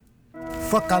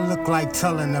Fuck, I look like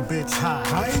telling a bitch hi.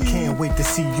 Can't wait to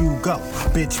see you go,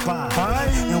 bitch, bye.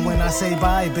 And when I say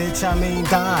bye, bitch, I mean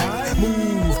die.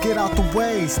 Move, get out the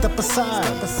way, step aside.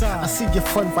 I see your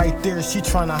front right there, she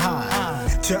tryna hide.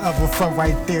 Your other front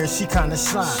right there, she kinda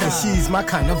shy. And she's my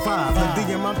kind of vibe. Her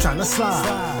DM, I'm tryna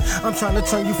slide. I'm tryna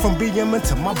turn you from BM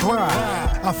into my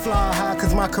bride. I fly high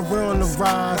cause my career on the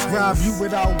rise. Rob you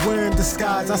without wearing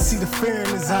disguise. I see the fear in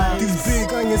his eyes. These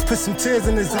big onions put some tears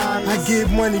in his eyes. I give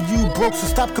money, you broke, so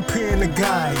stop comparing the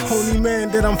guys. Only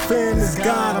man that I'm fearing is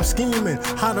God. I'm scheming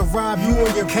how to rob you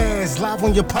on your cash, live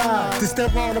on your pod. This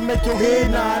that wrong to make your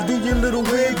head nod. Do your little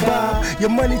wig bob. Your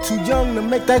money too young to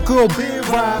make that girl big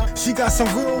rob. She got some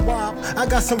real wop, I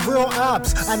got some real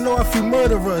ops. I know a few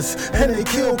murderers and they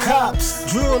kill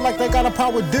cops. Drill like they got a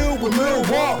power deal with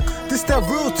Milwaukee. This that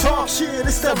real talk, shit,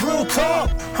 this that real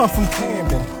talk. I'm from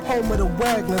Camden, home of the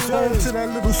Wagners, home to that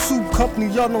little soup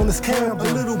company y'all known as Campbell.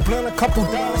 A little blunt, a couple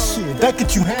dollars, shit, that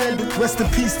get you handled. Rest in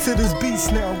peace to this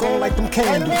beast now, going like them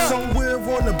candles. Somewhere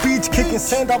on the beach, kicking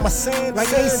sand out my sand.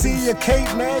 Like AC or Cape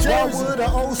Mad, Wildwood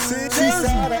or 06.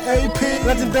 Seaside or AP,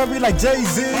 legendary like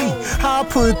Jay-Z. How I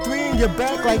put 3 in your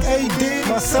back like AD.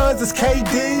 My sons is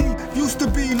KD, used to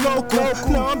be local.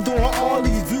 Now I'm doing all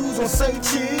these views on Say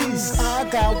Cheese. I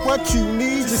got what you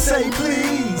need, just say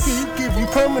please. He give you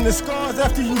permanent scars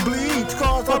after you bleed.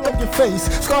 Scars all up your face,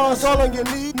 scars all on your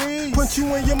knees. Punch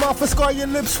you in your mouth and scar your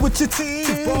lips with your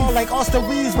teeth. Ball like Austin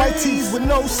Reeves, white tees with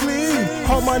no sleeve.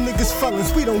 All my niggas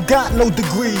fellas, we don't got no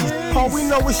degrees. All we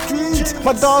know is streets.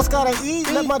 My dogs gotta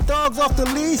eat, let my dogs off the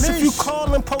leash. If you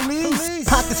callin' police,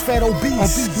 pockets fat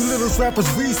obese. You little rappers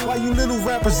Reese, why you little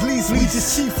rappers lease? We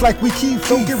just chief like we keep.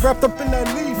 Don't get wrapped up in that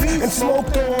leaf and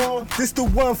smoked on. This the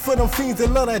one for them fiends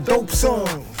that love that dope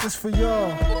song. This for y'all,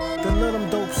 that love them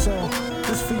dope song.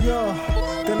 This for y'all,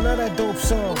 that love that dope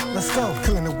song. Let's go.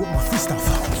 Killing it with my freestyle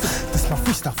flow. This my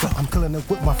freestyle flow. I'm killing it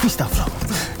with my freestyle flow.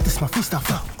 This my freestyle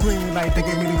flow. Green light, they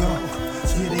gave me the go.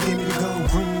 Yeah, they gave me the go.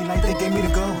 Green light, they gave me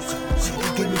the go. Yeah,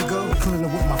 they gave me the go. Killing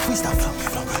it with my freestyle flow.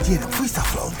 Yeah, the freestyle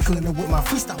flow. Killing it with my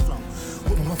freestyle flow.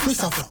 With my freestyle flow.